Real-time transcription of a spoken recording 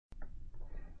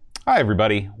Hi,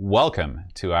 everybody. Welcome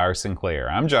to Our Sinclair.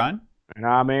 I'm John. And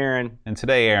I'm Aaron. And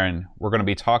today, Aaron, we're going to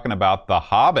be talking about The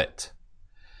Hobbit.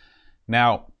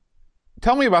 Now,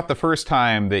 tell me about the first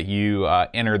time that you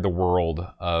entered the world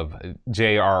of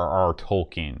J.R.R.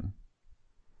 Tolkien.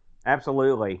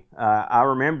 Absolutely. I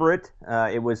remember it.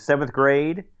 It was seventh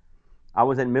grade. I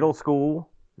was in middle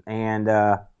school and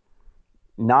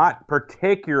not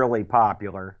particularly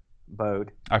popular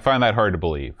boat. I find that hard to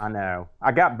believe. I know.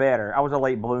 I got better. I was a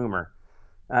late bloomer.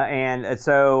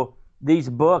 So these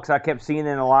books I kept seeing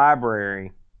in the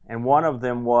library, and one of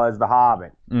them was The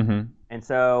Hobbit. Mm-hmm. And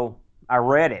so I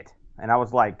read it, and I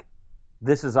was like,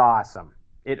 this is awesome.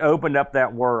 It opened up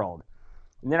that world.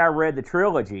 And then I read the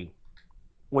trilogy,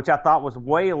 which I thought was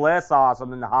way less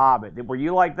awesome than The Hobbit. Were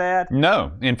you like that?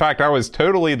 No. In fact, I was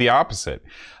totally the opposite.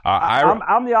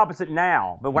 I'm the opposite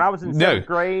now, but when I was in seventh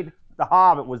grade, The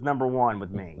Hobbit was number one with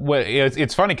me. Well,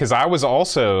 it's funny because I was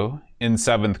also in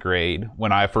seventh grade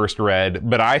when I first read,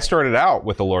 but I started out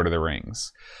with The Lord of the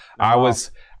Rings. Oh.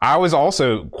 I was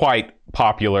also quite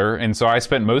popular, and so I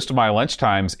spent most of my lunch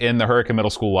times in the Hurricane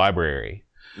Middle School library.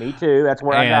 Me too. That's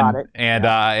where I got it. And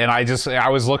I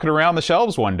was looking around the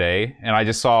shelves one day, and I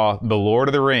just saw The Lord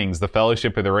of the Rings, The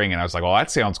Fellowship of the Ring, and I was like, "Well, that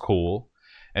sounds cool."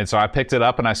 And so I picked it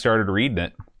up and I started reading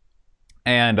it,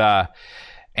 and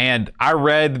I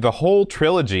read the whole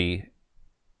trilogy,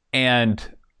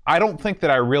 and I don't think that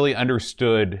I really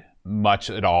understood much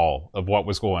at all of what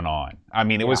was going on. I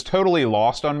mean, it was totally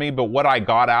lost on me, but what I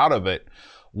got out of it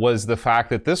was the fact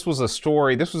that this was a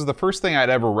story, this was the first thing I'd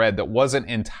ever read that wasn't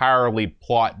entirely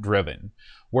plot driven,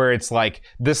 where it's like,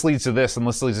 this leads to this and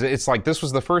this leads to this. It's like, this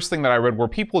was the first thing that I read where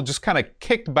people just kind of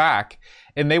kicked back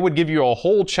and they would give you a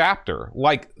whole chapter.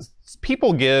 Like,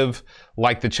 people give,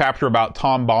 like, the chapter about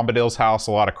Tom Bombadil's house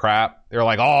a lot of crap. They're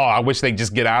like, oh, I wish they'd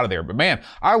just get out of there. But man,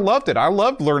 I loved it. I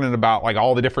loved learning about, like,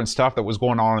 all the different stuff that was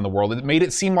going on in the world. It made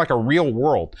it seem like a real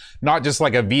world, not just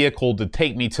like a vehicle to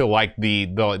take me to, like,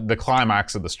 the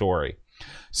climax of the story.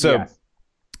 So yes.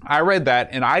 I read that,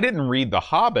 and I didn't read The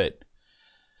Hobbit.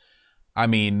 I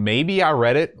mean, maybe I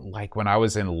read it like when I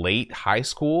was in late high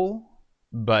school.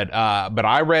 But I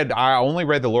only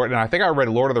read and I think I read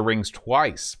Lord of the Rings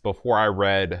twice before I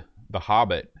read The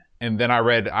Hobbit. And then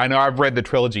I know I've read the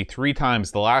trilogy 3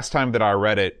 times. The last time that I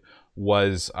read it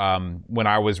was when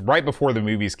I was right before the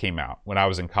movies came out, when I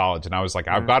was in college. And I was like,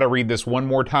 I've got to read this one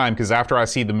more time because after I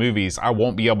see the movies, I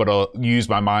won't be able to use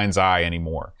my mind's eye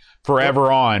anymore. Forever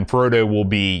on, Frodo will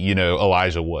be,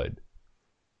 Elijah Wood.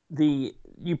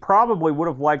 You probably would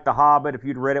have liked The Hobbit if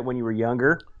you'd read it when you were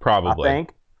younger. Probably. I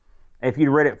think. If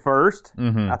you'd read it first,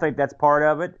 mm-hmm. I think that's part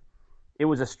of it. It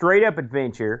was a straight-up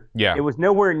adventure. Yeah. It was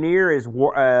nowhere near as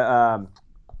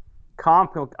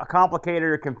complicated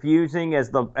or confusing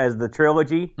as the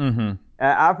trilogy. Mm-hmm.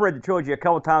 I've read the trilogy a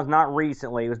couple of times, not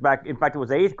recently. It was back. In fact, it was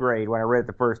 8th grade when I read it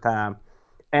the first time,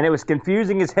 and it was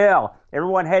confusing as hell.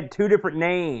 Everyone had 2 different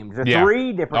names or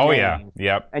 3 different names. Oh yeah,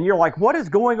 yep. And you're like, what is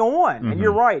going on? Mm-hmm. And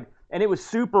you're right. And it was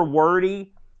super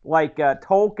wordy. Like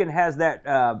Tolkien has that.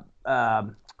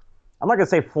 I'm not gonna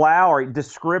say flowery,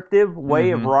 descriptive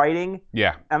way mm-hmm. of writing.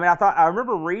 Yeah. I mean, I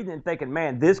remember reading it and thinking,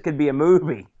 man, this could be a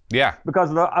movie. Yeah.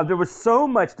 Because there was so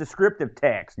much descriptive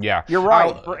text. Yeah. You're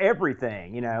right, for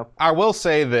everything, I will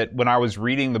say that when I was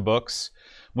reading the books,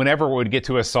 whenever it would get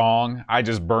to a song, I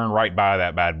just burned right by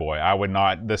that bad boy. I would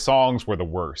not, the songs were the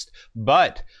worst.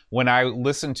 But when I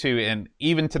listened to, and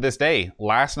even to this day,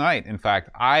 last night, in fact,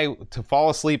 to fall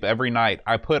asleep every night,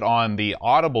 I put on the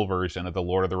Audible version of The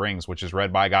Lord of the Rings, which is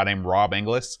read by a guy named Rob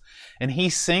Inglis, and he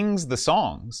sings the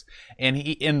songs. And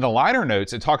in the liner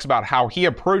notes, it talks about how he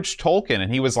approached Tolkien,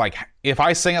 and he was like, if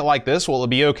I sing it like this, will it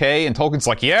be okay? And Tolkien's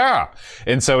like, yeah.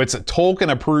 And so it's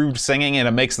Tolkien-approved singing, and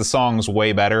it makes the songs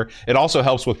way better. It also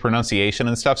helps with pronunciation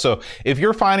and stuff. So if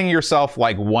you're finding yourself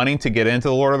like wanting to get into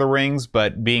The Lord of the Rings,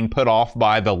 but being put off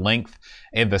by the length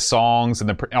and the songs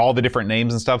and all the different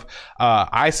names and stuff,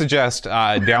 I suggest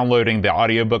downloading the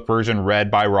audiobook version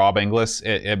read by Rob Inglis.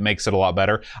 It makes it a lot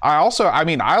better. I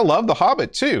love The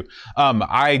Hobbit too.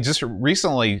 I just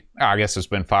recently, I guess it's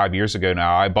been 5 years ago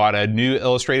now, I bought a new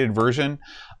illustrated version,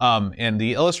 and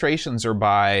the illustrations are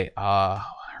by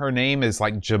her name is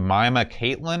like Jemima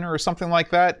Caitlin or something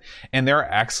like that, and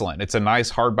they're excellent. It's a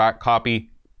nice hardback copy.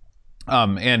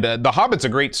 The Hobbit's a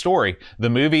great story. The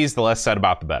movies, the less said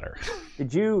about, the better.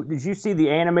 Did you see the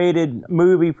animated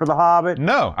movie for The Hobbit?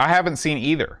 No, I haven't seen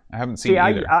either.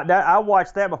 I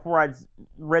watched that before I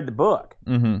read the book.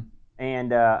 Mm-hmm.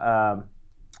 And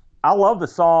I love the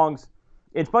songs.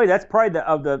 It's funny, that's probably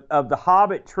of the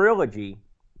Hobbit trilogy,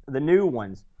 the new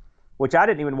ones, which I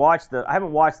didn't even watch I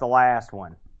haven't watched the last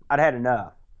one. I'd had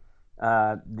enough.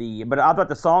 But I thought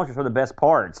the songs were some of the best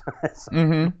parts.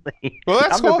 Mm-hmm. Well,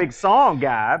 that's I'm cool. a big song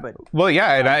guy, but Well,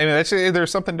 yeah, and I mean,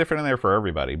 there's something different in there for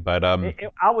everybody. But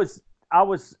I was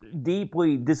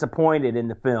deeply disappointed in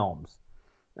the films.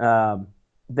 Um,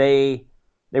 they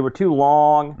were too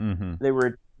long. mm-hmm.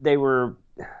 They were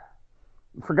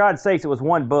for God's sakes, it was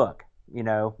one book.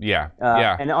 Yeah,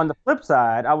 yeah, And on the flip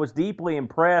side, I was deeply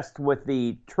impressed with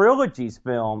the trilogy's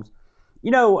films.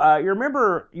 You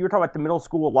remember you were talking about the middle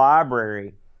school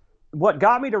library. What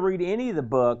got me to read any of the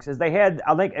books is they had,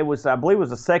 I believe it was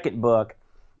the second book,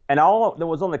 and all that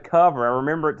was on the cover, I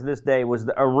remember it to this day, was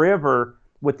a river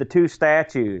with the two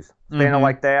statues standing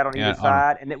like that on either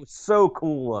side, and it was so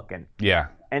cool looking. Yeah.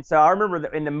 And so I remember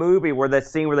in the movie where that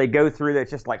scene where they go through,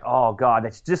 that's just like, oh God,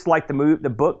 that's just like the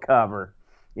book cover,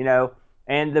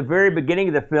 And the very beginning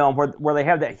of the film where they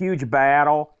have that huge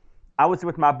battle, I was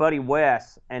with my buddy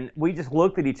Wes, and we just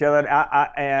looked at each other.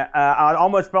 And I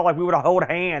almost felt like we would hold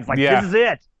hands, like this is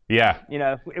it. Yeah.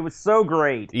 It was so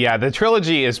great. Yeah, the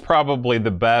trilogy is probably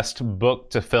the best book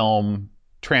to film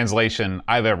translation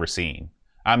I've ever seen.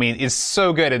 I mean, it's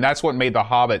so good, and that's what made The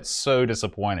Hobbit so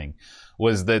disappointing.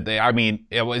 Was that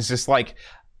it was just like,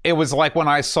 it was like when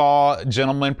I saw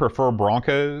Gentlemen Prefer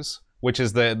Broncos, which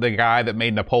is the guy that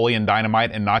made Napoleon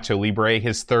Dynamite and Nacho Libre,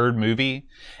 his third movie.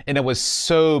 And it was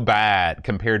so bad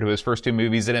compared to his first two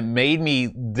movies, and it made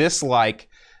me dislike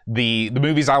the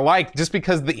movies I liked just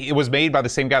because it was made by the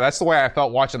same guy. That's the way I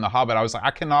felt watching The Hobbit. I was like,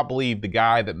 I cannot believe the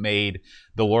guy that made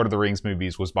the Lord of the Rings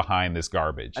movies was behind this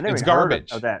garbage. It's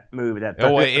garbage. Of that movie.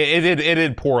 It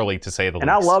did poorly, to say the least.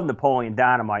 And I love Napoleon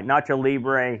Dynamite. Nacho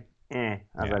Libre,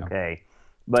 that's okay.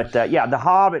 But The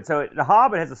Hobbit. So The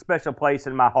Hobbit has a special place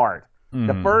in my heart.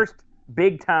 The first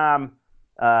big time,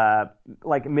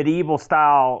 like medieval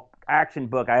style action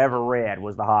book I ever read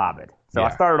was The Hobbit. So I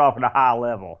started off at a high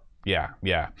level. Yeah.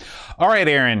 All right,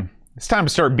 Aaron, it's time to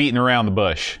start beating around the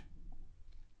bush.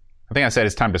 I think I said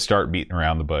it's time to start beating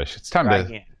around the bush. It's time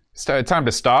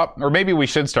to stop, or maybe we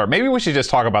should start. Maybe we should just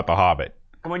talk about The Hobbit.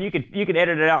 Come on, you could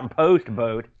edit it out in post,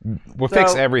 Boat. We'll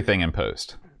fix everything in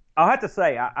post. I'll have to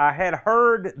say, I had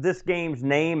heard this game's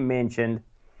name mentioned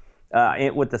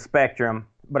with the Spectrum,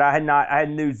 but I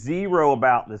knew zero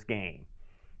about this game.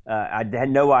 I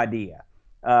had no idea.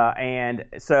 And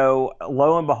so,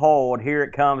 lo and behold, here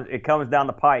it comes. It comes down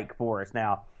the pike for us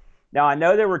now. Now I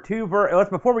know there were two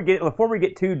before we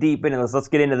get too deep into this. Let's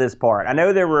get into this part. I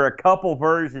know there were a couple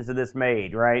versions of this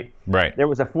made, right? Right. There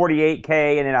was a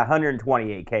 48K and then a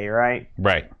 128K, right?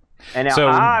 Right. And now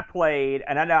I played,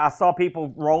 and I saw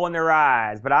people rolling their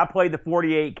eyes, but I played the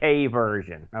 48K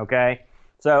version. Okay.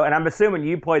 So, and I'm assuming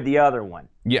you played the other one.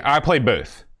 Yeah, I played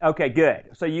both. Okay, good.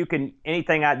 So you can,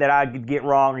 anything that I could get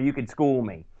wrong, or you could school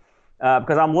me.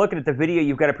 Because I'm looking at the video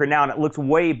you've got up here now, and it looks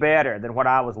way better than what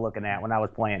I was looking at when I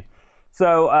was playing.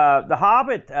 So The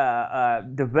Hobbit,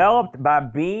 developed by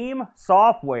Beam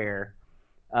Software,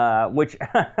 which,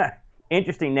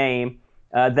 interesting name.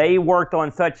 They worked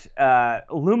on such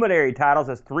luminary titles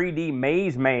as 3D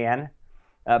Maze Man,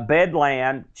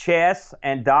 Bedland, Chess,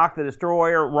 and Doc the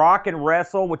Destroyer, Rock and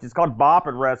Wrestle, which is called Bop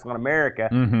and Wrestle in America,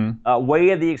 Way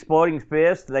of the Exploding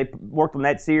Fist. They worked on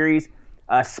that series,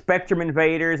 Spectrum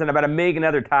Invaders, and about a million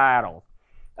other titles.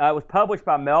 It was published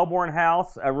by Melbourne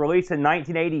House, released in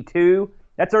 1982.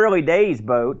 That's early days,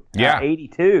 Boat.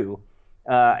 82.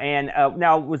 And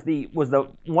now was the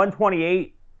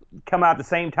 128 come out at the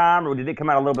same time, or did it come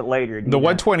out a little bit later? The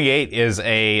 128 is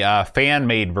a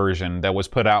fan-made version that was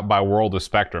put out by World of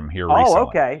Spectrum here recently. Oh,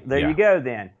 okay. There you go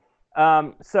then.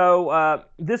 So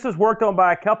this was worked on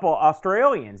by a couple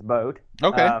Australians, Boat.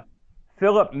 Okay.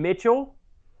 Philip Mitchell.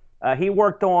 He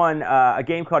worked on a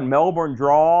game called Melbourne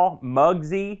Draw,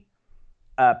 Muggsy,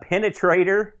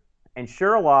 Penetrator, and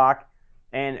Sherlock,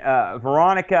 and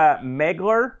Veronica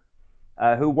Megler,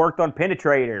 who worked on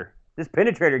Penetrator. This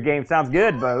Penetrator game sounds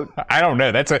good, Boat. I don't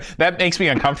know. That makes me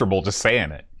uncomfortable just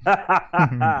saying it.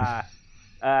 The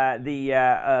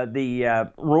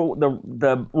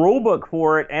rule book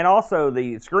for it, and also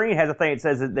the screen has a thing that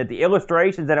says that the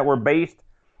illustrations in it were based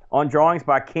on drawings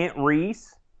by Kent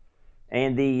Reese,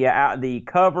 and the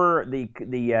cover,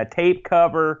 the tape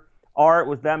cover art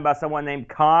was done by someone named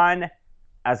Con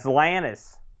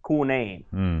Aslanis. Cool name.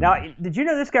 Now, did you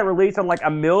know this got released on like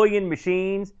 1 million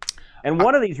machines? And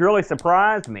one of these really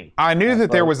surprised me. I knew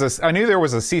that there was a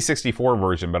C64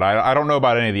 version, but I don't know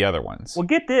about any of the other ones. Well,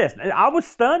 get this. I was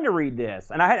stunned to read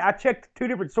this, and I checked 2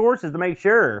 different sources to make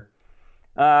sure.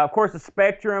 Of course, the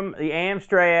Spectrum, the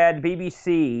Amstrad,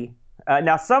 BBC.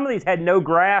 Now, some of these had no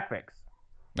graphics.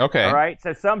 Okay. All right,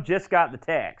 so some just got the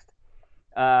text.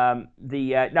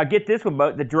 Now get this one,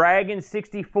 Bo. The Dragon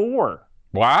 64.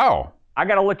 Wow. I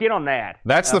got to look in on that.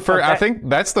 That's the first. I think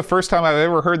that's the first time I've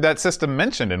ever heard that system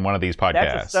mentioned in one of these podcasts.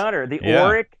 That's a stunner. The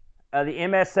Oric, the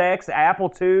MSX, the Apple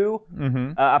II.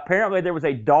 Mm-hmm. Apparently, there was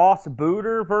a DOS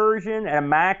booter version and a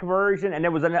Mac version, and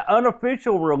there was an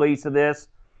unofficial release of this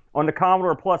on the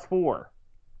Commodore Plus 4.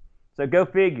 So go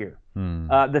figure.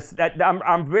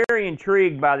 I'm very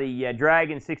intrigued by the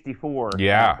Dragon 64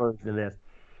 version of this.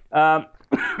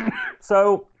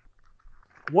 So,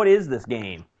 what is this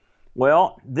game?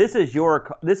 Well, this is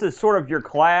sort of your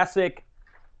classic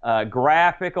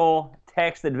graphical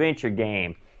text adventure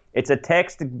game. It's it's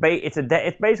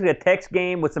basically a text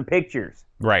game with some pictures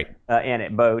right in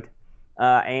it, Boat.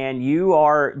 And you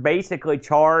are basically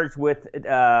charged with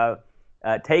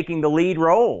taking the lead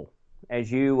role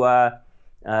as you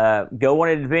go on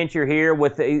an adventure here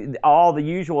with all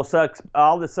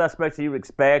the suspects that you would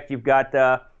expect. You've got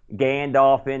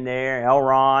Gandalf in there,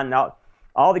 Elrond,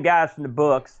 all the guys from the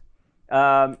books.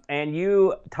 And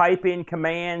you type in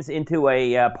commands into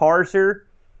a parser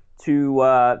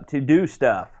to do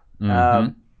stuff.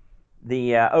 Mm-hmm.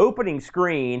 The opening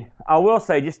screen, I will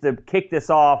say, just to kick this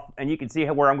off, and you can see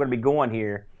where I'm going to be going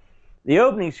here. The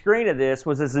opening screen of this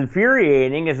was as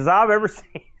infuriating as I've ever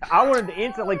seen. I wanted to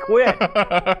instantly quit,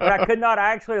 but I could not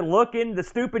actually look in the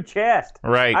stupid chest.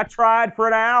 Right. I tried for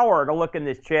an hour to look in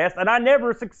this chest, and I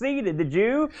never succeeded. Did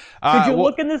you? Did you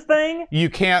look in this thing?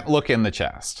 You can't look in the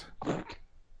chest.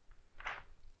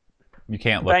 You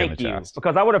can't look in the chest.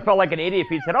 Because I would have felt like an idiot if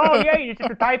he said, "Oh yeah, you just have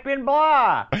to type in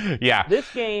blah." Yeah. This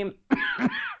game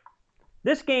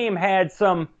had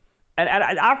some. And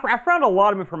I found a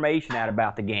lot of information out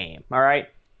about the game, all right?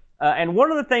 And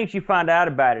one of the things you find out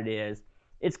about it is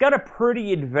it's got a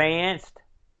pretty advanced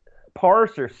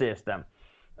parser system,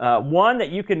 one that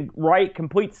you can write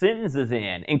complete sentences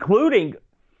in, including,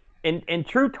 in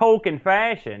true Tolkien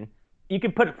fashion, you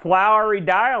can put flowery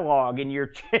dialogue in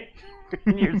your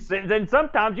sentence, and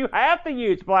sometimes you have to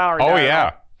use flowery dialogue. Oh,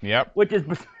 yeah. Yep. Which is,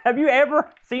 have you ever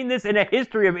seen this in a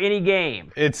history of any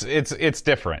game? It's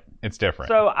different. It's different.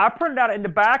 So I printed out in the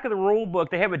back of the rule book,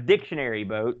 they have a dictionary,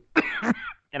 Boat.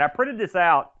 And I printed this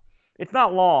out. It's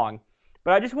not long,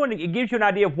 but I just wanted to, it gives you an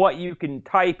idea of what you can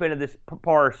type into this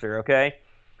parser, okay?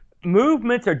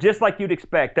 Movements are just like you'd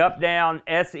expect. Up, down,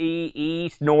 SE,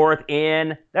 east, north,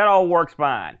 in. That all works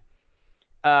fine.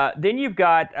 Then you've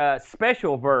got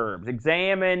special verbs.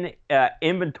 Examine,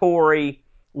 inventory,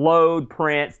 load,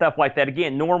 print, stuff like that.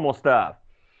 Again, normal stuff.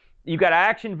 You've got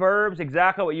action verbs,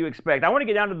 exactly what you expect. I want to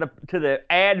get down to the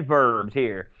adverbs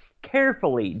here.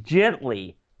 Carefully,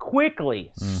 gently,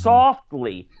 quickly,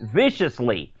 softly,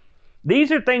 viciously.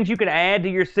 These are things you can add to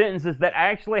your sentences that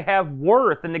actually have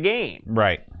worth in the game.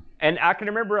 Right. And I can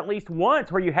remember at least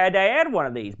once where you had to add one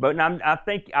of these. But I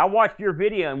think I watched your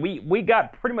video, and we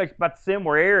got pretty much about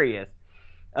similar areas.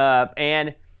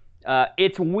 And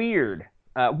it's weird.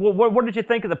 What did you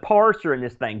think of the parser in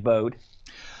this thing, Bode?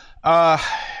 I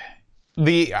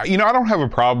don't have a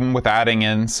problem with adding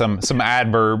in some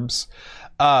adverbs.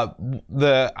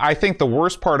 I think the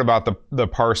worst part about the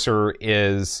parser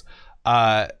is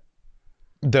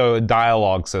the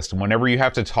dialogue system. Whenever you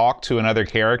have to talk to another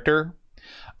character,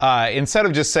 instead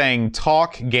of just saying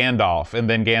 "talk Gandalf" and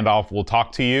then Gandalf will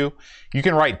talk to you, you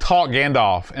can write "talk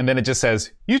Gandalf" and then it just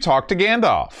says "you talk to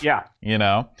Gandalf." Yeah.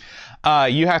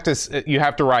 You have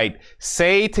to write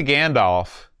 "say to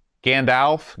Gandalf,"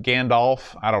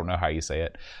 Gandalf. I don't know how you say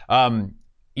it.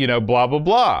 Blah blah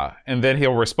blah, and then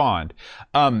he'll respond.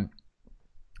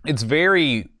 It's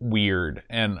very weird,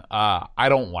 and I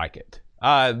don't like it.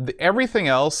 Everything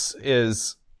else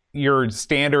is your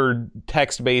standard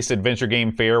text-based adventure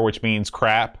game fare, which means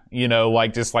crap,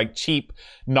 just like cheap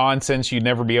nonsense you'd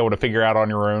never be able to figure out on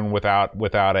your own without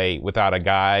a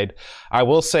guide. I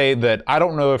will say that I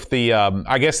don't know if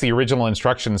I guess the original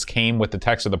instructions came with the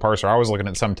text of the parser. I was looking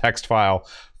at some text file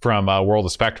from World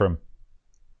of Spectrum.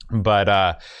 But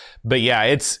yeah,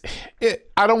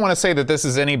 I don't want to say that this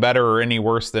is any better or any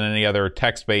worse than any other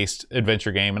text-based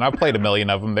adventure game, and I've played a million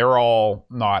of them. They're all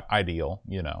not ideal,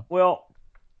 Well,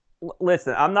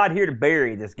 listen, I'm not here to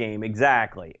bury this game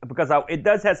exactly, because it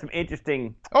does have some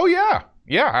interesting. Oh yeah,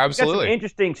 absolutely. Some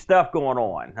interesting stuff going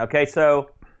on. Okay, so,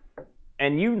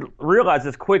 and you realize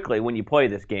this quickly when you play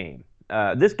this game.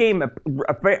 This game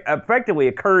effectively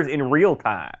occurs in real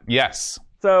time. Yes.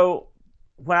 So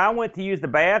when I went to use the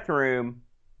bathroom,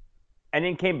 and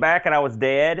then came back and I was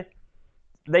dead,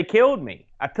 they killed me.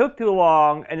 I took too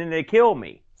long, and then they killed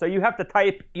me. So you have to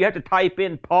type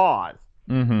in pause.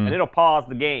 Mm-hmm. And it'll pause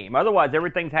the game. Otherwise,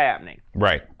 everything's happening.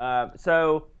 Right.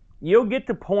 So you'll get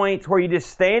to points where you just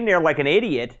stand there like an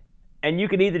idiot, and you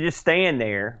can either just stand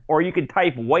there, or you can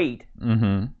type wait,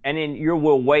 mm-hmm. and then you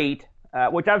will wait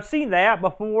which I've seen that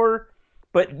before,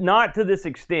 but not to this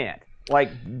extent. Like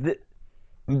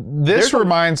this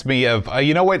reminds me of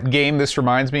you know what game this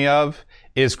reminds me of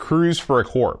is Cruise for a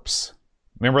Corpse.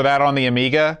 Remember that on the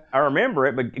Amiga? I remember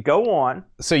it, but go on.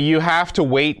 So you have to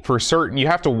wait for certain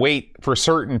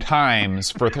times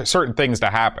for certain things to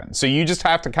happen. So you just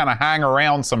have to kind of hang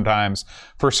around sometimes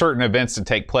for certain events to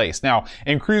take place. Now,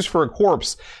 in Cruise for a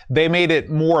Corpse, they made it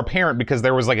more apparent because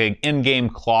there was like an in-game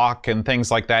clock and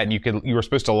things like that, and you were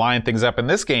supposed to line things up. In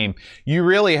this game, you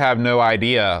really have no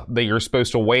idea that you're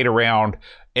supposed to wait around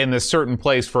in this certain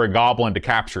place for a goblin to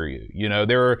capture you. You know,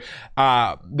 there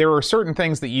are certain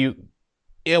things that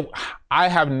I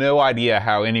have no idea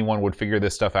how anyone would figure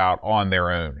this stuff out on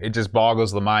their own. It just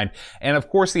boggles the mind. And of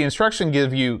course, the instruction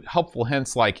gives you helpful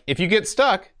hints like, if you get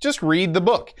stuck, just read the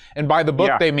book. And by the book,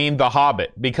 they mean The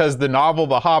Hobbit, because the novel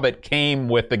The Hobbit came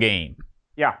with the game.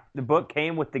 Yeah, the book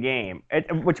came with the game.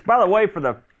 Which, by the way,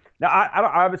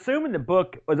 I'm assuming the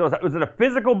book, was it a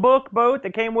physical book, both,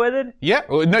 that came with it? Yeah.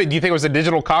 No, do you think it was a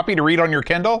digital copy to read on your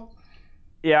Kindle?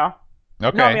 Yeah.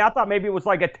 Okay. No, I mean, I thought maybe it was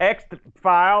like a text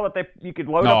file that you could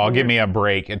load up. No, give me a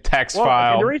break. A text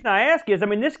file. The reason I ask is, I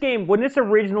mean, this game, when this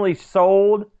originally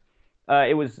sold,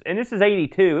 it was, and this is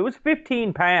 82, it was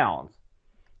 15 pounds.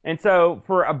 And so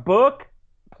for a book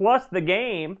plus the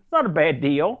game, it's not a bad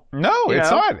deal. No,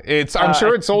 it's not. I'm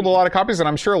sure it sold a lot of copies, and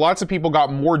I'm sure lots of people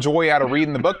got more joy out of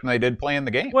reading the book than they did playing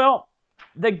the game. Well,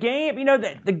 the game,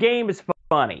 the game is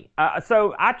funny.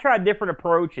 So I tried different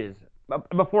approaches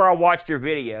before I watched your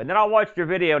video. And then I watched your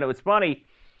video, and it was funny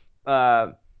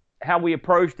how we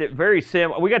approached it very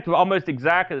similar. We got to almost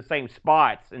exactly the same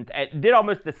spots and did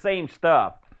almost the same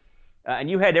stuff. And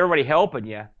you had everybody helping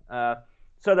you.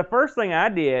 So the first thing I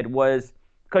did was,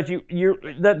 because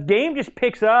the game just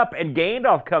picks up, and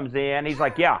Gandalf comes in. He's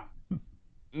like, yeah,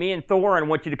 me and Thorin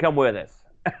want you to come with us.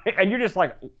 And you're just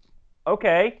like,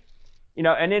 okay. You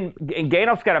know, and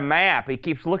Gandalf's got a map. He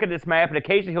keeps looking at this map, and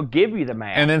occasionally he'll give you the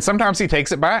map. And then sometimes he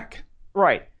takes it back.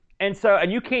 Right. And so,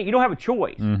 and you don't have a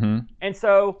choice. Mm-hmm. And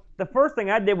so the first thing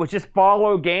I did was just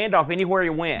follow Gandalf anywhere he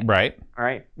went. Right. All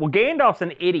right. Well, Gandalf's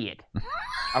an idiot.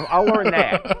 I learned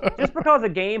that. Just because a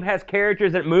game has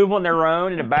characters that move on their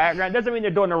own in the background doesn't mean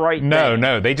they're doing the right thing.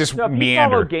 No, they just so if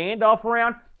meander. You follow Gandalf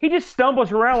around, he just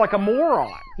stumbles around like a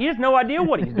moron. He has no idea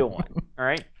what he's doing. All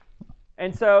right.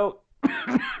 And so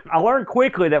I learned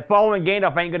quickly that following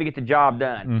Gandalf ain't going to get the job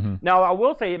done. Mm-hmm. Now, I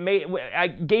will say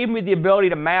it gave me the ability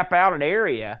to map out an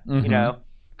area, mm-hmm. you know,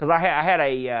 because I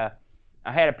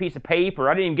had a piece of paper.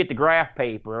 I didn't even get the graph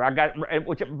paper.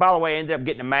 Which, by the way, I ended up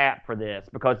getting a map for this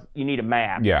because you need a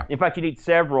map. Yeah. In fact, you need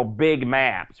several big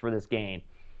maps for this game.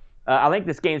 I think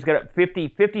this game's got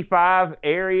 55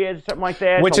 areas, something like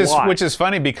that. Which is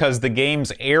funny because the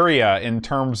game's area in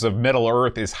terms of Middle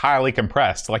Earth is highly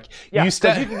compressed. Like you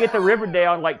can get to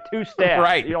Riverdale in like 2 steps.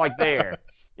 Right. You're like there.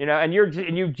 You know, and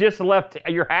you've just left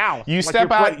your house. You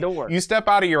step out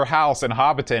of your house in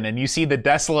Hobbiton, and you see the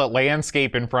desolate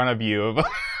landscape in front of you.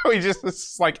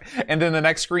 It's like, and then the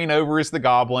next screen over is the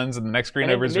goblins, and the next screen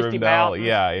over is Rivendell.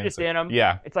 Yeah, just in them.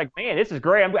 Yeah, it's like, man, this is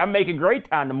great. I'm making great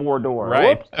time to Mordor.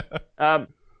 Right.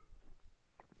 Whoops.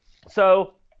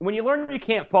 So when you learn you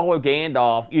can't follow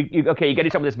Gandalf, you got to do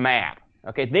some of this map.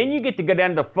 Okay, then you get to go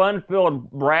down the fun-filled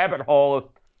rabbit hole of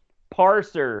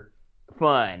parser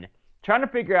fun. Trying to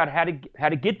figure out how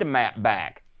to get the map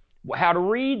back, how to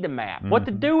read the map, mm-hmm. what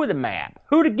to do with the map,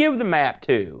 who to give the map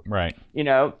to. Right. You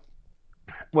know,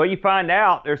 well, you find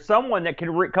out there's someone that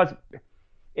can read, because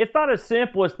it's not as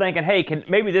simple as thinking, hey,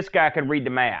 maybe this guy can read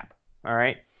the map. All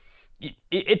right.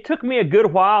 It took me a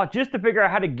good while just to figure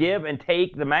out how to give and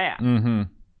take the map. Mm-hmm.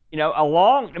 You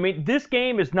know, this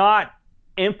game is not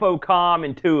Infocom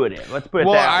intuitive. Let's put it that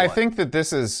way. Well, I think that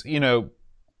this is, you know,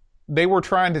 they were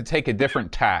trying to take a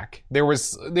different tack.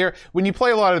 When you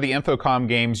play a lot of the Infocom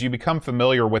games, you become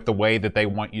familiar with the way that they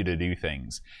want you to do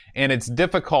things. And it's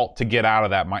difficult to get out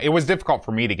of that mind. It was difficult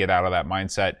for me to get out of that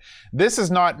mindset. This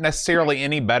is not necessarily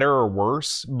any better or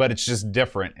worse, but it's just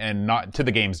different and not to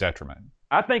the game's detriment.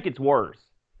 I think it's worse.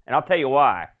 And I'll tell you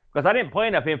why. Because I didn't play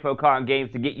enough Infocom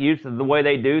games to get used to the way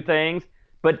they do things.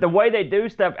 But the way they do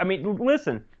stuff, I mean,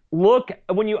 listen, look,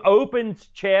 when you open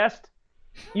chest,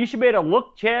 you should be able to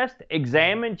look chest,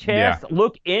 examine chest,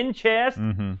 look in chest.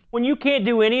 Mm-hmm. When you can't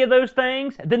do any of those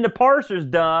things, then the parser's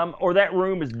dumb or that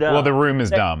room is dumb. Well, the room is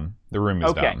dumb. The room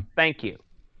is dumb. Okay, thank you.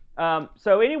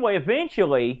 So anyway,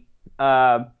 eventually,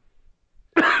 I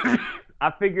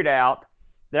figured out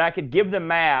that I could give the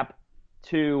map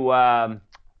to,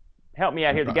 help me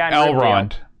out here, the guy in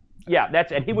Elrond. Yeah,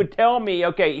 and he would tell me,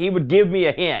 he would give me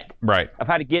a hint of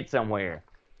how to get somewhere.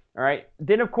 All right.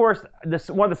 Then, of course,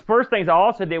 one of the first things I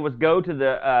also did was go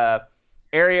to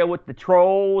area with the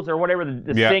trolls or whatever,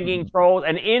 the Yeah. singing trolls,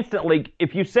 and instantly,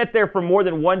 if you sit there for more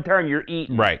than one turn, you're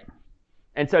eaten. Right.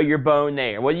 And so you're boned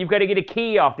there. Well, you've got to get a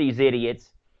key off these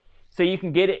idiots, so you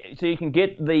can get it. So you can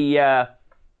get the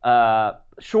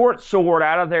short sword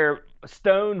out of their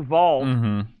stone vault.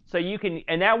 Mm-hmm. So you can,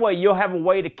 and that way you'll have a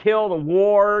way to kill the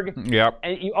warg. Yep.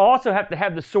 And you also have to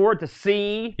have the sword to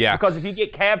see. Yeah. Because if you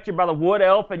get captured by the wood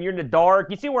elf and you're in the dark,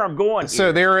 you see where I'm going.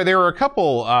 So here. there are a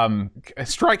couple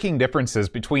striking differences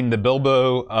between the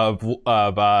Bilbo of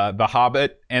the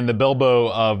Hobbit and the Bilbo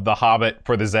of the Hobbit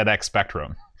for the ZX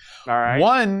Spectrum. All right.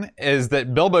 One is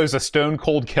that Bilbo's a stone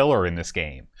cold killer in this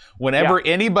game. Whenever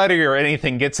anybody or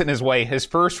anything gets in his way, his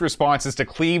first response is to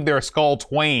cleave their skull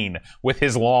twain with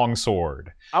his long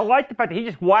sword. I like the fact that he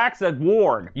just whacks a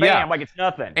warg, bam, like it's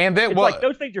nothing. And then, it's like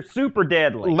those things are super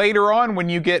deadly. Later on, when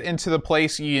you get into the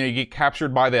place, you get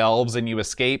captured by the elves and you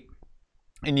escape.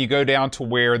 And you go down to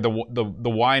where the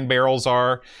wine barrels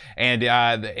are, and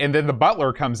then the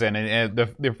butler comes in,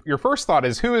 and your first thought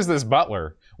is, who is this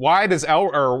butler? Why does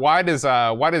the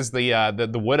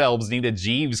wood elves need a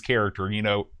Jeeves character?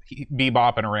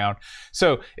 Bebopping around.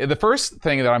 So the first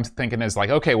thing that I'm thinking is like,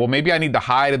 okay, well maybe I need to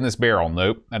hide in this barrel.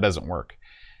 Nope, that doesn't work.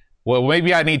 Well,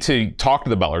 maybe I need to talk to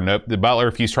the butler. Nope, the butler,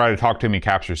 if you try to talk to him, he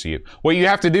captures you. What you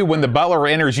have to do when the butler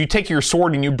enters, you take your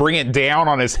sword and you bring it down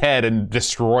on his head and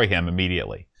destroy him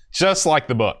immediately. Just like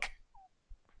the book.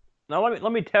 Now,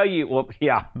 let me tell you, well,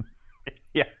 yeah,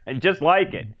 and just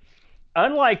like it.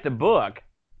 Unlike the book,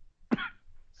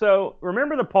 so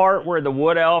remember the part where the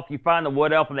wood elf, you find the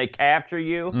wood elf and they capture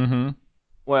you? Mm-hmm.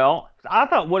 Well, I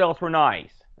thought wood elves were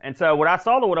nice. And so when I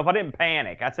saw the wood elf, I didn't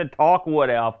panic. I said, talk wood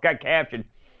elf, got captured.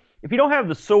 If you don't have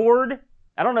the sword,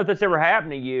 I don't know if this ever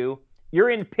happened to you,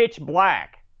 you're in pitch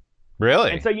black.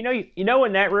 Really? And so you know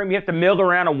in that room you have to mill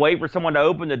around and wait for someone to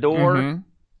open the door. Mm-hmm.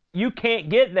 You can't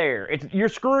get there. You're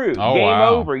screwed. Oh, Game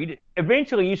wow. over.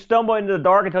 Eventually you stumble into the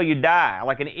dark until you die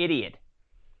like an idiot.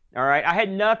 All right? I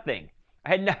had nothing.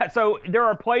 So there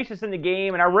are places in the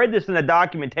game, and I read this in the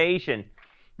documentation,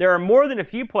 there are more than a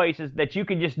few places that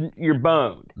you're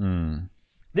boned. Mm.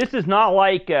 This is not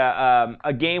like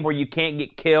a game where you can't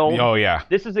get killed. Oh, yeah.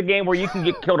 This is a game where you can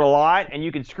get killed a lot and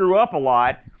you can screw up a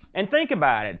lot. And think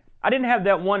about it. I didn't have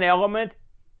that one element,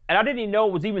 and I didn't even know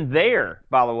it was even there,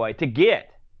 by the way, to get.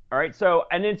 All right, so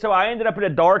I ended up in a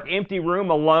dark, empty room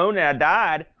alone, and I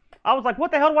died. I was like, what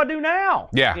the hell do I do now?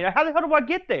 Yeah. How the hell do I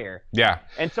get there? Yeah.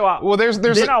 And so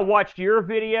I watched your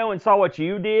video and saw what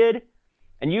you did,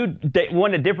 and you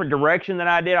went a different direction than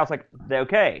I did. I was like,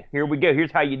 okay, here we go.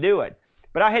 Here's how you do it.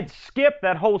 But I had skipped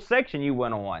that whole section you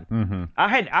went on. Mm-hmm. I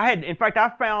had. In fact,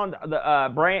 I found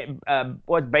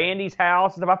the Bandy's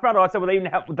house and stuff. I found all that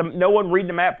stuff with no one reading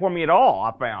the map for me at all.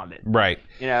 I found it. Right.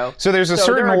 So there's a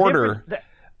certain order.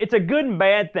 It's a good and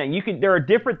bad thing. There are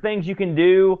different things you can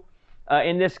do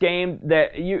in this game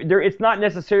that it's not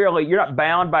necessarily, you're not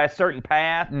bound by a certain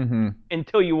path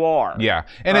until you are. Yeah,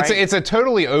 and right? it's a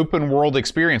totally open world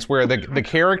experience where the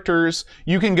characters,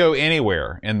 you can go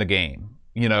anywhere in the game.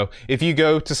 If you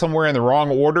go to somewhere in the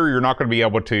wrong order, you're not going to be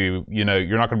able to, you're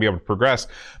not going to be able to progress.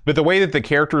 But the way that the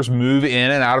characters move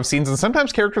in and out of scenes, and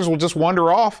sometimes characters will just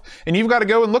wander off, and you've got to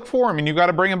go and look for them, and you've got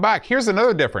to bring them back. Here's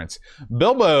another difference.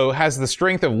 Bilbo has the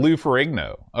strength of Lou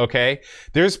Ferrigno, okay?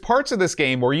 There's parts of this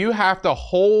game where you have to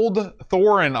hold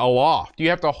Thorin aloft. You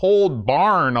have to hold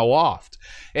Barn aloft,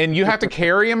 and you have to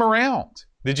carry him around.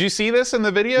 Did you see this in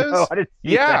the videos? No, I didn't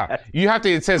see that. You have to,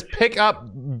 it says pick up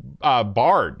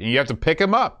Bard. You have to pick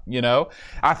him up,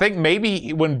 I think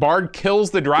maybe when Bard kills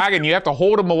the dragon, you have to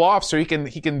hold him aloft so he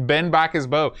can bend back his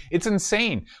bow. It's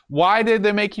insane. Why did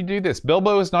they make you do this?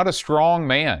 Bilbo is not a strong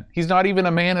man. He's not even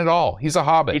a man at all. He's a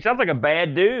hobbit. He sounds like a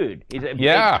bad dude. He's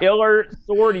a killer,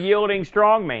 sword-wielding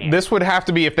strong man. This would have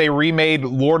to be if they remade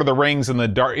Lord of the Rings in the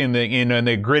dark, in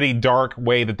the gritty, dark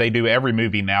way that they do every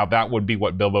movie now. That would be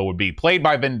what Bilbo would be, played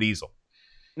by Vin Diesel.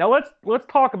 Now let's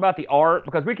talk about the art,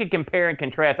 because we can compare and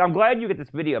contrast. I'm glad you get this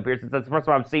video up here, since that's the first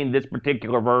time I've seen this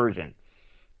particular version.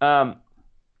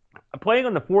 Playing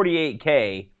on the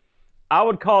 48K, I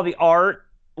would call the art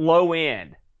low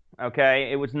end. Okay,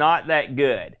 it was not that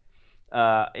good.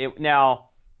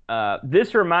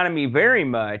 This reminded me very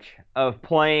much of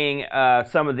playing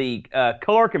some of the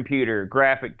color computer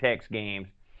graphic text games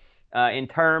in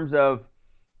terms of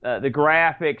the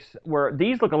graphics, where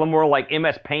these look a little more like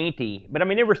MS Painty, but I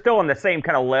mean, they were still on the same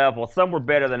kind of level. Some were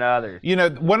better than others.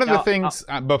 One of the things,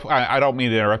 I don't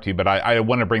mean to interrupt you, but I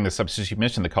want to bring this up since you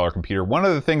mentioned the color computer. One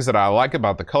of the things that I like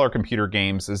about the color computer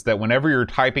games is that whenever you're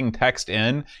typing text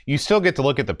in, you still get to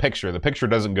look at the picture. The picture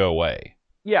doesn't go away.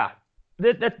 Yeah.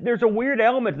 There's a weird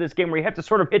element to this game where you have to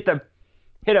sort of hit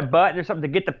hit a button or something to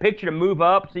get the picture to move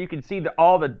up so you can see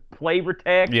all the flavor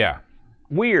text. Yeah.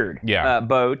 Weird. Yeah.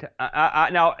 Boat.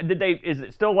 Now, is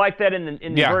it still like that in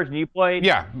the version you played?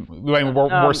 Yeah. I mean,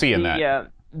 we're seeing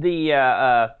that.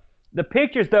 The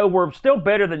pictures though were still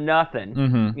better than nothing.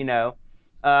 Mm-hmm. You know,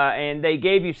 and they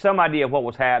gave you some idea of what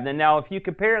was happening. Now, if you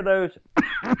compare those,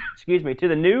 excuse me, to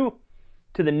the new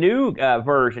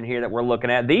version here that we're looking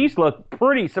at, these look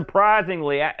pretty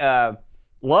surprisingly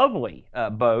lovely,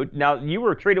 Boat. Now, you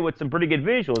were treated with some pretty good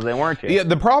visuals then, weren't you? Yeah,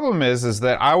 the problem is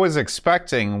that I was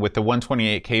expecting with the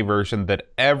 128K version that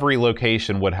every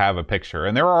location would have a picture,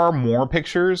 and there are more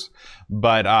pictures,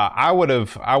 but I would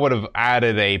have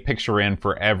added a picture in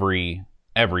for every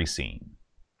scene.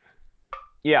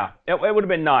 Yeah, it would have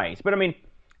been nice, but I mean,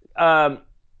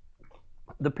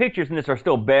 the pictures in this are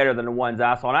still better than the ones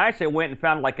I saw. And I actually went and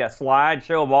found like a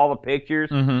slideshow of all the pictures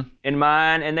in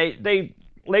mine, and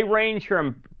they range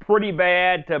from pretty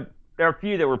bad to there are a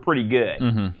few that were pretty good.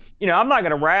 You know, I'm not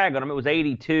going to rag on them. It was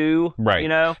 82. Right. You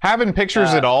know, having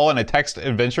pictures at all in a text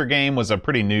adventure game was a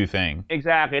pretty new thing.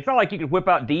 Exactly. It's not like you could whip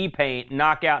out D-Paint and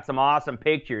knock out some awesome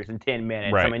pictures in 10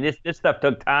 minutes. Right. I mean, this stuff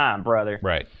took time, brother.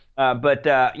 Right. But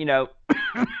you know,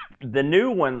 the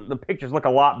new one, the pictures look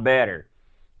a lot better.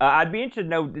 I'd be interested to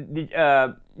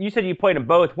know. You said you played them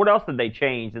both. What else did they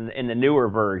change in the newer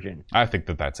version? I think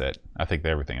that's it. I think that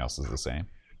everything else is the same.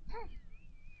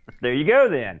 There you go,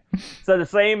 then. So the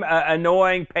same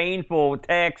annoying, painful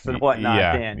text and whatnot.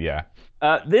 Yeah. Then. Yeah.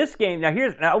 This game.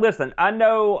 Now listen. I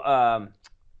know.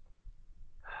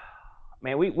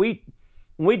 Man,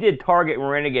 we did Target and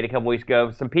Renegade a couple weeks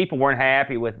ago. Some people weren't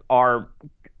happy with our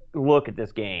look at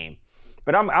this game,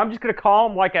 but I'm just gonna call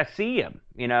them like I see them.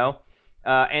 You know.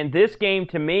 And this game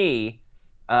to me,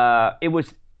 I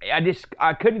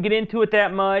couldn't get into it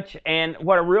that much. And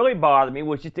what really bothered me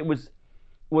was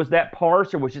was that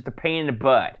parser was just a pain in the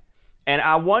butt. And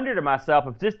I wondered to myself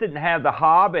if this didn't have the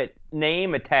Hobbit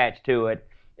name attached to it,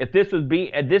 if this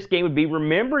game would be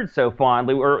remembered so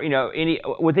fondly, or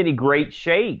with any great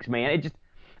shakes, man.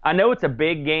 I know it's a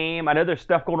big game. I know there's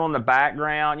stuff going on in the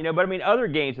background, but I mean other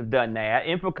games have done that.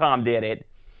 Infocom did it.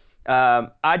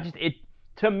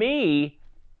 To me,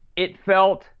 it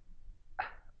felt,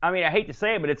 I mean, I hate to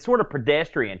say it, but it's sort of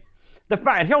pedestrian.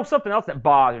 Here's something else that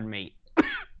bothered me.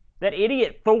 That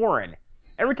idiot Thorin.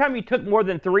 Every time he took more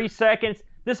than 3 seconds,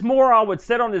 this moron would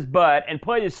sit on his butt and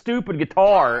play this stupid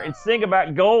guitar and sing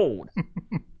about gold.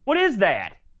 What is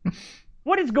that?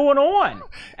 What is going on?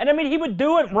 And I mean, he would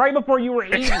do it right before you were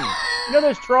eating. You know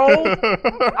those trolls?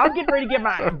 I'm getting ready to get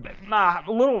my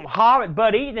little Hobbit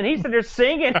butt eaten, and he's sitting there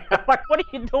singing. I'm like, what are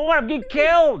you doing? I'm getting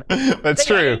killed. That's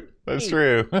true. That's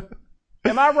true.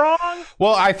 Am I wrong?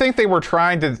 Well, I think they were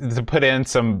trying to put in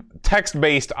some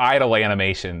text-based idle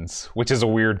animations, which is a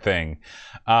weird thing.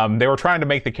 They were trying to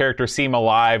make the character seem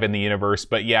alive in the universe,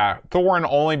 but yeah, Thorin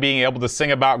only being able to sing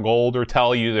about gold or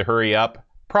tell you to hurry up.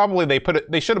 Probably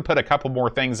they should have put a couple more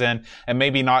things in and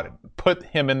maybe not put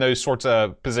him in those sorts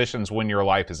of positions when your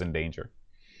life is in danger.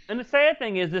 And the sad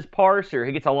thing is this parser,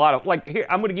 he gets a lot of, like, here,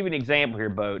 I'm going to give you an example here,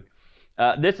 Boat.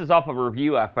 This is off of a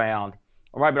review I found,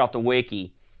 or might be off the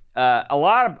wiki. A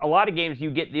lot of games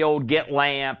you get the old get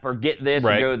lamp or get this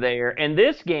right. and go there. And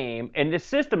this game, and this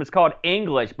system is called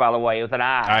English, by the way, with an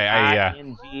I.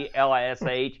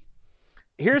 I-N-G-L-I-S-H.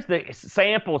 Here's the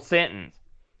sample sentence.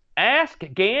 Ask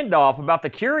Gandalf about the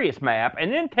Curious Map,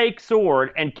 and then take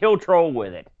sword and kill troll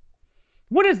with it.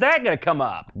 What is that going to come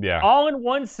up? Yeah. All in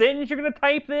one sentence you're going to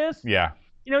type this? Yeah.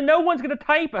 No one's going to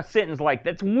type a sentence like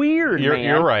that. That's weird, man.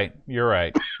 You're right. You're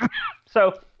right.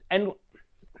 So, and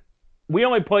we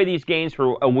only play these games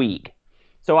for a week.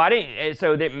 So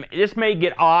this may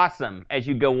get awesome as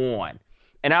you go on.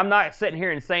 And I'm not sitting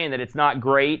here and saying that it's not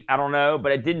great. I don't know,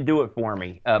 but it didn't do it for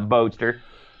me, Boatster.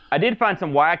 I did find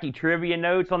some wacky trivia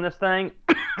notes on this thing.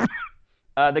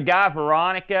 The guy,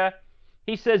 Veronica,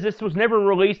 he says this was never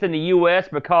released in the U.S.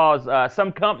 because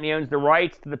some company owns the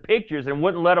rights to the pictures and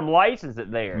wouldn't let them license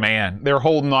it there. Man, they're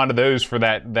holding on to those for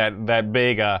that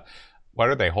big... what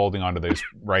are they holding on to those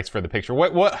rights for the picture?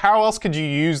 How else could you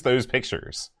use those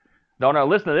pictures? Don't know.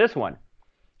 Listen to this one.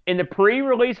 In the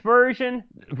pre-release version,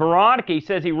 Veronica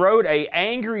says he wrote a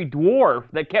angry dwarf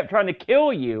that kept trying to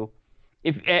kill you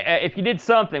if you did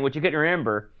something, which you couldn't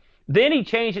remember. Then he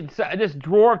changed it to this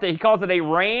dwarf that he calls it a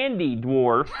randy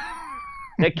dwarf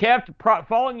that kept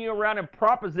following you around and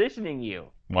propositioning you.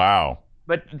 Wow.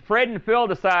 But Fred and Phil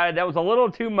decided that was a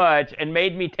little too much and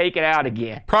made me take it out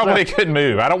again. Probably couldn't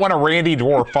move. I don't want a randy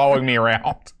dwarf following me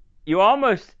around. You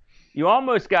almost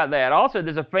got that. Also,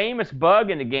 there's a famous bug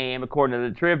in the game, according to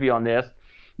the trivia on this.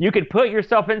 You could put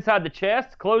yourself inside the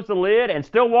chest, close the lid, and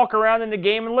still walk around in the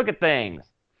game and look at things.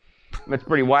 It's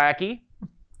pretty wacky.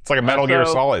 It's like a Metal Gear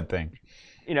Solid thing.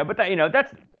 But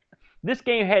this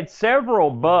game had several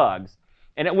bugs,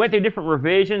 and it went through different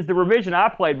revisions. The revision I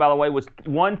played, by the way, was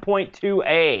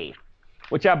 1.2a,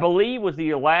 which I believe was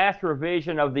the last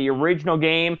revision of the original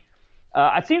game.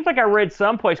 It seems like I read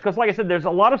someplace, because like I said, there's a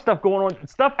lot of stuff going on.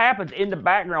 Stuff happens in the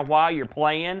background while you're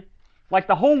playing. Like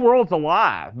the whole world's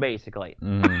alive, basically.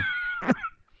 Mm-hmm.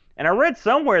 And I read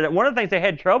somewhere that one of the things they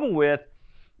had trouble with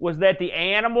was that the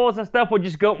animals and stuff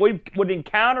would would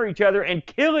encounter each other and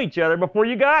kill each other before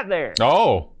you got there.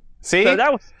 Oh, see? So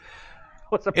that was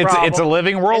a problem. It's a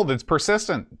living world. It's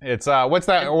persistent. It's what's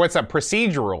that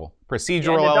procedural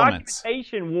elements. The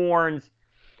documentation warns,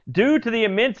 due to the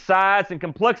immense size and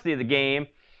complexity of the game,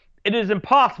 it is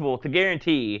impossible to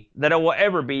guarantee that it will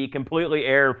ever be completely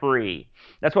error-free.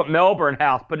 That's what Melbourne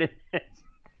House put it.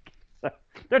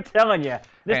 They're telling you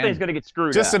this thing's going to get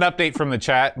screwed Just up. an update from the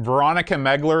chat. Veronica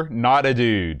Megler, not a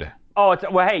dude. Oh,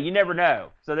 well, hey, you never know.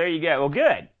 So there you go. Well,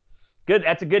 good.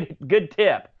 That's a good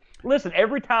tip. Listen,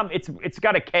 every time it's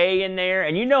got a K in there,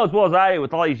 and you know as well as I do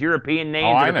with all these European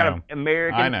names that are kind of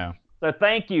American. I know. So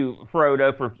thank you,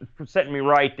 Frodo, for setting me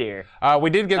right there. We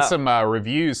did get some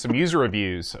reviews, some user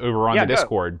reviews over on the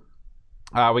Discord.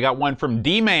 We got one from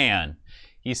D-Man.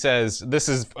 He says, this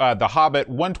is the Hobbit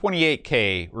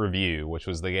 128K review, which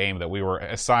was the game that we were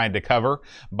assigned to cover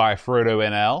by Frodo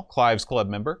NL, Clive's Club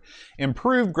member.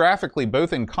 Improved graphically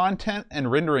both in content and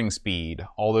rendering speed,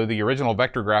 although the original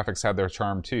vector graphics had their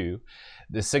charm too.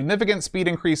 The significant speed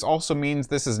increase also means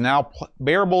this is now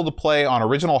bearable to play on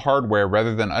original hardware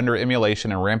rather than under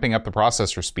emulation and ramping up the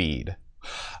processor speed.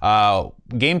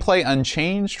 Gameplay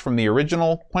unchanged from the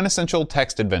original quintessential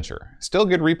text adventure. Still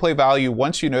good replay value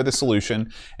once you know the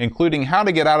solution, including how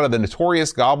to get out of the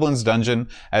notorious Goblins dungeon,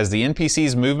 as the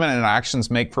NPC's movement and actions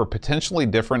make for a potentially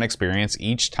different experience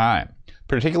each time,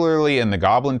 particularly in the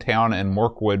Goblin Town and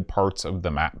Morkwood parts of the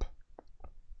map.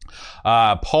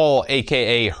 Paul,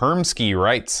 aka Hermsky,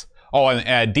 writes,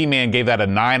 and D-Man gave that a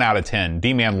 9 out of 10.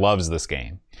 D-Man loves this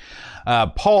game.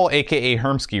 Paul, aka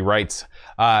Hermsky, writes,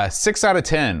 6 out of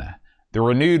 10. The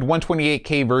renewed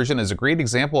 128K version is a great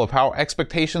example of how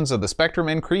expectations of the Spectrum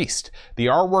increased. The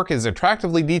artwork is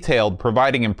attractively detailed,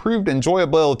 providing improved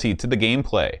enjoyability to the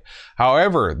gameplay.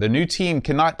 However, the new team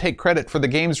cannot take credit for the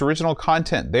game's original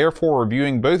content, therefore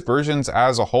reviewing both versions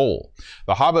as a whole.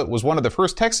 The Hobbit was one of the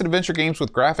first text-adventure games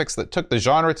with graphics that took the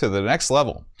genre to the next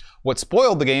level. What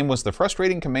spoiled the game was the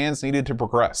frustrating commands needed to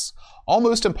progress,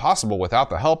 almost impossible without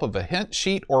the help of a hint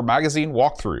sheet or magazine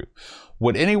walkthrough.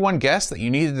 Would anyone guess that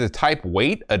you needed to type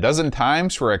wait a dozen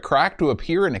times for a crack to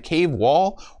appear in a cave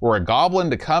wall or a goblin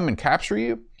to come and capture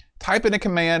you? Type in a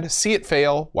command, see it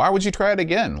fail, why would you try it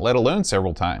again, let alone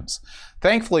several times?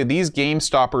 Thankfully, these game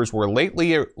stoppers were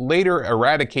later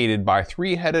eradicated by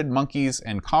three-headed monkeys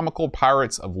and comical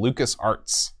pirates of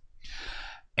LucasArts.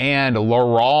 And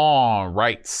Laurent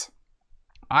writes,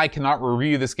 I cannot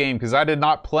review this game because I did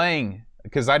not play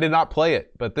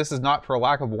it, but this is not for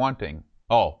lack of wanting.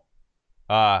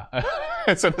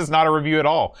 So it's not a review at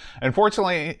all.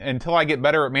 Unfortunately, until I get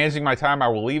better at managing my time, I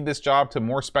will leave this job to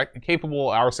more capable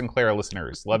Our Sinclair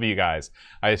listeners. Love you guys.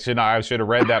 I should have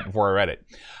read that before I read it.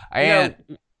 And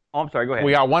I'm sorry, go ahead.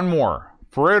 We got one more.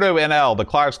 Frodo NL, the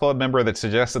Clive's Club member that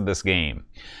suggested this game.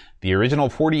 The original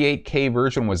 48K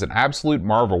version was an absolute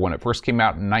marvel when it first came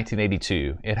out in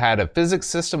 1982. It had a physics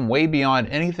system way beyond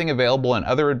anything available in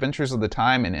other adventures of the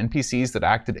time and NPCs that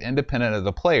acted independent of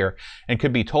the player and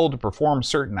could be told to perform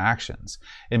certain actions.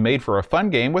 It made for a fun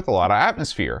game with a lot of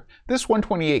atmosphere. This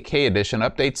 128K edition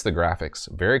updates the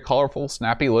graphics. Very colorful,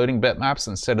 snappy loading bitmaps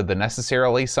instead of the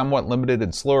necessarily somewhat limited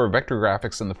and slower vector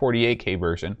graphics in the 48K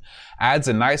version. Adds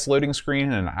a nice loading screen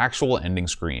and an actual ending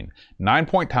screen.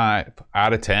 9.5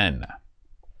 out of 10.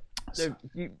 So,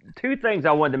 two things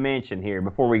I wanted to mention here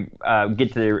before we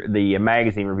get to the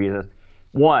magazine reviews.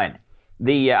 One,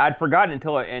 I'd forgotten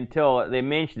until they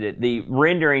mentioned it. The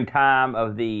rendering time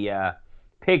of the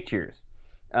pictures.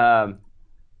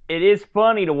 It is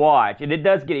funny to watch, and it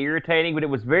does get irritating. But it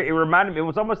reminded me. It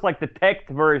was almost like the text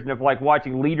version of like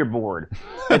watching Leaderboard.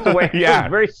 That's the way. Yeah, it was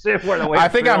very similar. The way I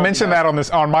think I mentioned that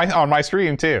on my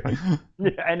stream too.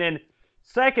 Yeah, and then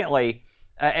secondly.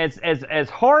 As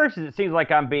harsh as it seems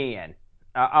like I'm being,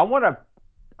 I want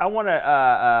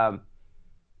to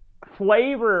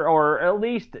flavor or at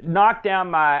least knock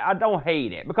down I don't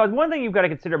hate it, because one thing you've got to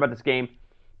consider about this game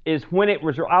is when it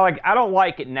was I don't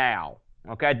like it now.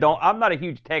 Okay, I'm not a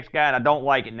huge text guy and I don't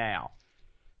like it now.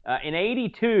 In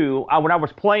 '82, when I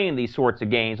was playing these sorts of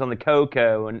games on the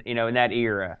Coco and in that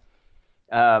era,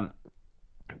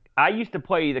 I used to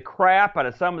play the crap out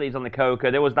of some of these on the Coco.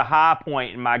 There was the high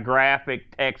point in my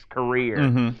graphic text career,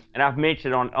 and I've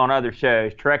mentioned on other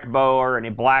shows, Trek Boer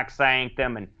and Black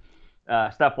Sanctum and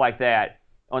stuff like that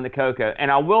on the Coco. And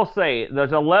I will say,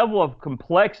 there's a level of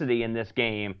complexity in this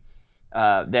game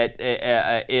that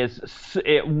is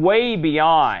way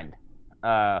beyond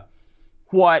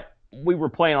what we were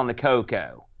playing on the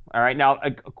Coco. All right, now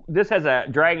this has a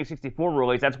Dragon 64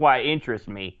 release. That's why it interests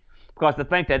me. Because to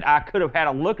think that I could have had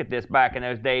a look at this back in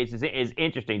those days is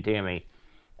interesting to me.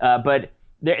 But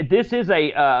this is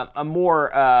a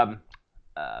more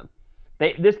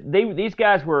these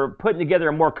guys were putting together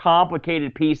a more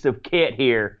complicated piece of kit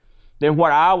here than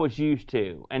what I was used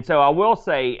to. And so I will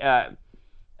say,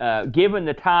 given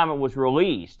the time it was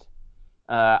released,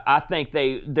 I think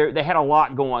they had a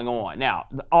lot going on. Now,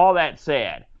 all that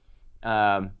said,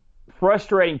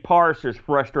 frustrating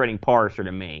parser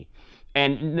to me.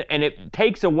 And it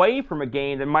takes away from a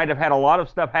game that might have had a lot of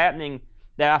stuff happening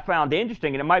that I found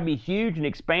interesting, and it might be huge and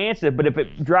expansive, but if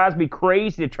it drives me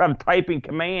crazy to try to type in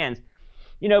commands,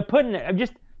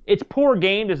 it's poor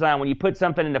game design when you put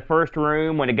something in the first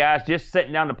room when a guy's just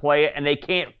sitting down to play it and they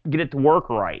can't get it to work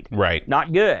right. Right.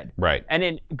 Not good. Right. And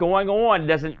then going on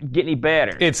doesn't get any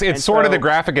better. It's sort of the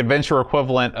graphic adventure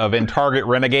equivalent of in Target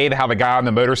Renegade, how the guy on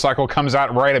the motorcycle comes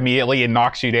out right immediately and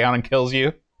knocks you down and kills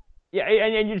you. Yeah,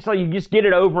 and you just get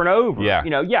it over and over.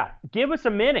 Yeah. Give us a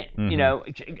minute.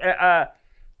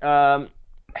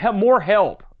 Have more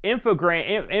help.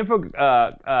 Infocom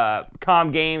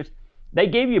games, they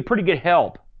gave you pretty good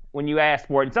help when you asked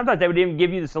for it, and sometimes they would even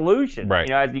give you the solution. Right.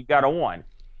 As you got on.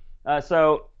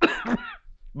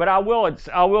 But I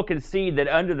will concede that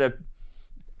under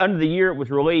the year it was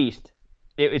released,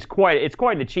 it's quite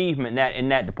an achievement in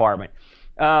that department.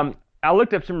 I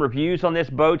looked up some reviews on this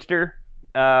Boatster.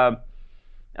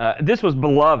 This was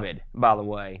beloved, by the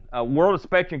way. World of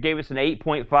Spectrum gave us an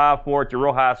 8.5 for it. It's a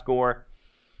real high score.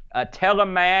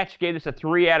 Telematch gave us a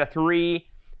 3 out of 3.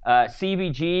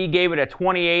 CVG gave it a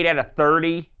 28 out of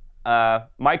 30.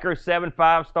 Micro 7,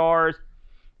 5 stars.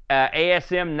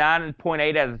 ASM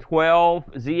 9.8 out of 12.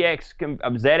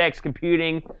 ZX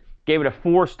Computing gave it a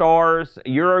 4 stars.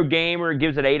 Eurogamer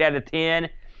gives it 8 out of 10.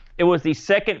 It was the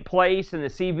second place in the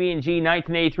CVNG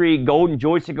 1983 Golden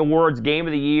Joystick Awards Game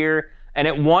of the Year, and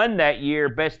it won that year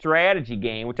Best Strategy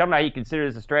Game, which I don't know how you consider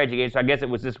this a strategy game, so I guess it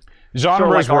was just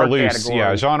genres were loose.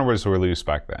 Yeah, genres were loose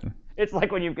back then. It's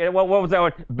like when you get, what was that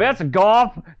one? Best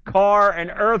Golf, Car,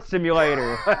 and Earth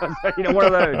Simulator. One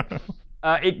of those.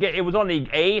 It was on the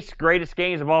ACE, Greatest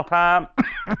Games of All Time,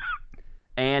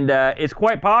 and it's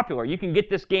quite popular. You can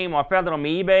get this game, I found it on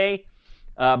eBay.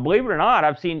 Believe it or not,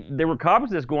 I've seen there were copies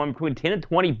of this going between $10 and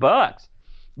 $20.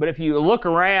 But if you look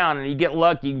around and you get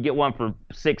lucky, you can get one for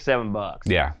 $6-7.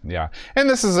 Yeah. And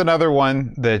this is another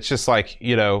one that's just like,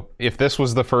 if this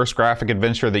was the first graphic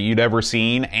adventure that you'd ever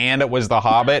seen, and it was The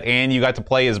Hobbit, and you got to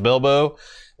play as Bilbo,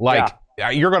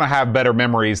 you're going to have better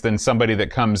memories than somebody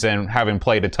that comes in having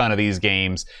played a ton of these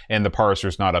games and the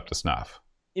parser's not up to snuff.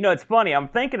 It's funny. I'm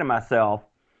thinking to myself,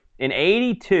 in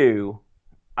 '82,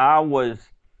 I was,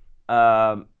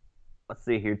 let's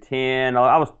see here, 10.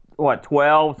 I was,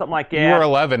 12, something like that. You were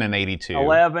 11 in '82.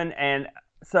 11, and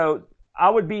so I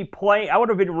would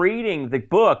have been reading the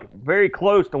book very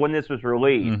close to when this was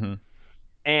released. Mm-hmm.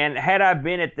 And had I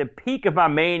been at the peak of my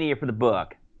mania for the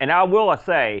book, and I will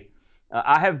say,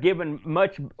 I have given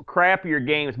much crappier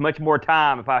games much more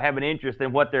time if I have an interest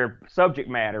in what their subject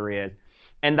matter is.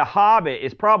 And The Hobbit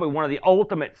is probably one of the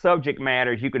ultimate subject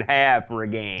matters you could have for a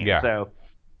game. Yeah. So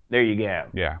there you go.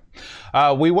 Yeah.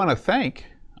 We want to thank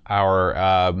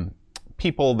our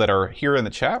people that are here in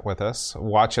the chat with us,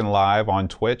 watching live on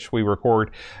Twitch. We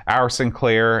record Our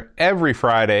Sinclair every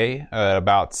Friday at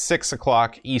about 6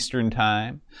 o'clock Eastern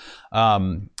Time.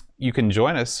 You can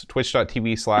join us,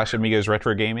 twitch.tv/Amigos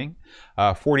Retro Gaming.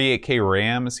 48K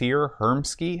Ram is here,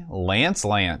 Hermsky,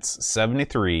 Lance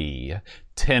 73,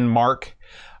 10 Mark,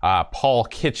 Paul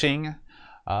Kitching.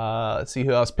 Let's see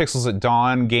who else. Pixels at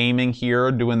Dawn Gaming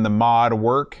here, doing the mod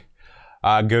work.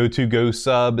 Go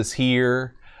Sub is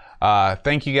here.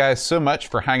 Thank you guys so much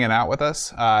for hanging out with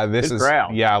us. This is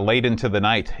late into the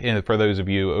night for those of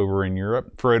you over in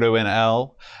Europe. Frodo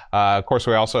NL. Of course,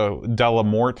 we also Della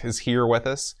Mort is here with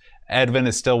us. Edvin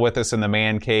is still with us in the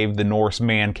man cave, the Norse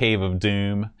man cave of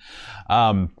doom.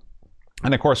 And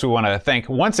of course, we want to thank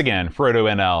once again Frodo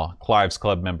NL, Clive's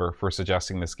Club member, for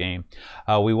suggesting this game.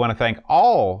 We want to thank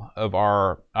all of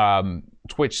our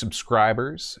Twitch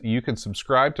subscribers, you can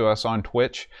subscribe to us on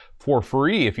Twitch for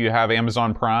free if you have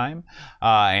Amazon Prime,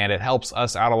 and it helps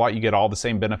us out a lot. You get all the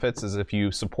same benefits as if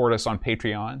you support us on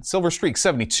Patreon. Silver Streak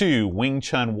 72, Wing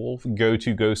Chun Wolf, Go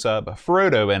Sub,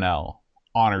 Frodo NL,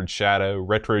 Honored Shadow,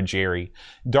 Retro Jerry,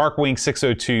 Darkwing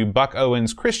 602, Buck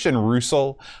Owens, Christian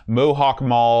Russell, Mohawk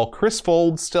Mall, Chris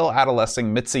Fold, Still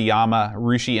Adolescing, Mitsuyama,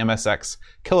 Rushi MSX,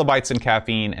 Kilobytes and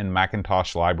Caffeine, and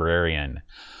Macintosh Librarian.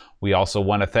 We also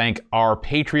want to thank our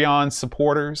Patreon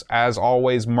supporters, as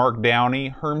always, Mark Downey,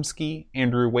 Hermsky,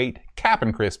 Andrew Waite,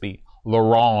 Cap'n Crispy,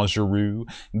 Laurent Giroux,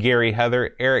 Gary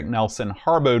Heather, Eric Nelson,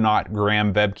 Harbonaut,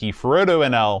 Graham Vebke, Frodo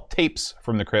NL, Tapes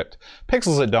from the Crypt,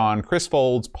 Pixels at Dawn, Chris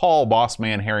Folds, Paul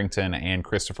Bossman Harrington, and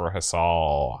Christopher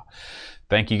Hassall.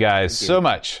 Thank you guys so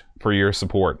much for your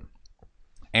support.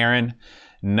 Aaron,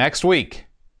 next week,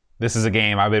 this is a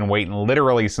game I've been waiting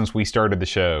literally since we started the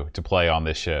show to play on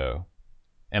this show.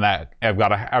 And I've got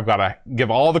to give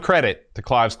all the credit to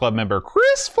Clive's Club member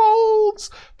Chris Folds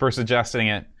for suggesting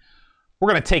it. We're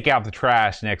going to take out the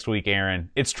trash next week, Aaron.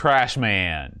 It's Trash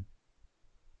Man.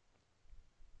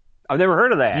 I've never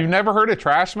heard of that. You've never heard of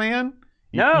Trash Man?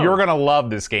 No. You're going to love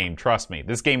this game. Trust me.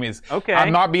 This game is... Okay.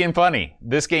 I'm not being funny.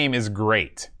 This game is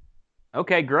great.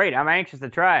 Okay, great. I'm anxious to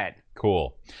try it.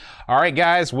 Cool. All right,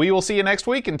 guys. We will see you next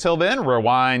week. Until then,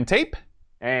 rewind tape.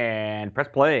 And press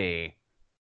play.